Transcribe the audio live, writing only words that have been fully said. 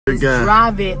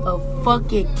Driving a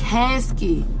fucking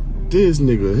casket. This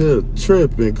nigga here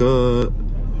tripping, cuz.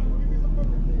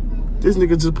 This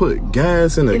nigga just put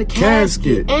gas in a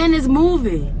casket. And it's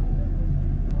moving.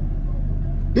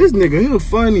 This nigga here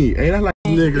funny. Ain't I like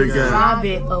this nigga guy?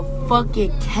 Driving a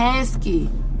fucking casket.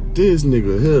 This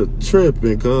nigga here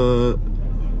tripping, cuz.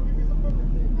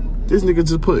 This nigga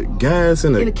just put gas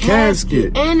in a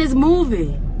casket. And it's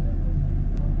moving.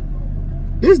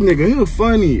 This nigga here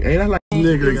funny. Ain't I like this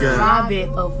nigga guy?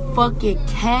 Driving a fucking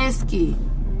casket.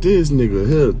 This nigga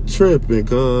here tripping,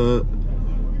 cuz.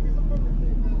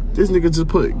 This nigga just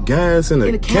put gas in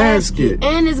a casket.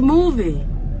 And it's moving.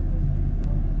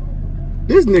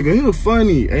 This nigga here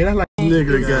funny. Ain't I like this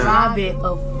nigga guy? Driving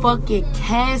a fucking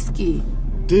casket.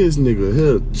 This nigga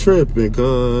here tripping,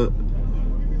 cuz.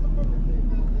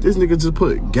 This nigga just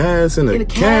put gas in a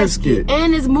casket.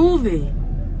 And it's moving.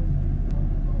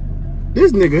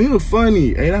 This nigga here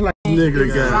funny. Ain't I like this nigga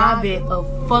guy? Driving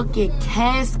a fucking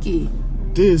casket.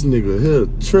 This nigga here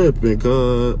tripping,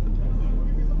 cuz.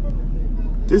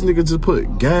 This nigga just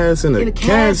put gas in a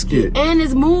casket. And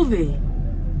it's moving.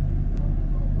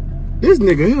 This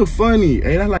nigga here funny.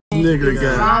 Ain't I like this nigga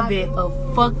guy? Driving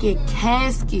a fucking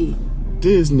casket.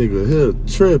 This nigga here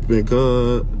tripping,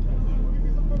 cuz.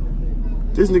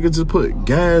 This nigga just put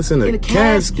gas in a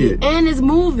casket. And it's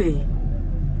moving.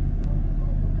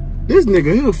 This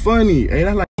nigga here funny. Ain't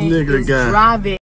I like this nigga guy? Driving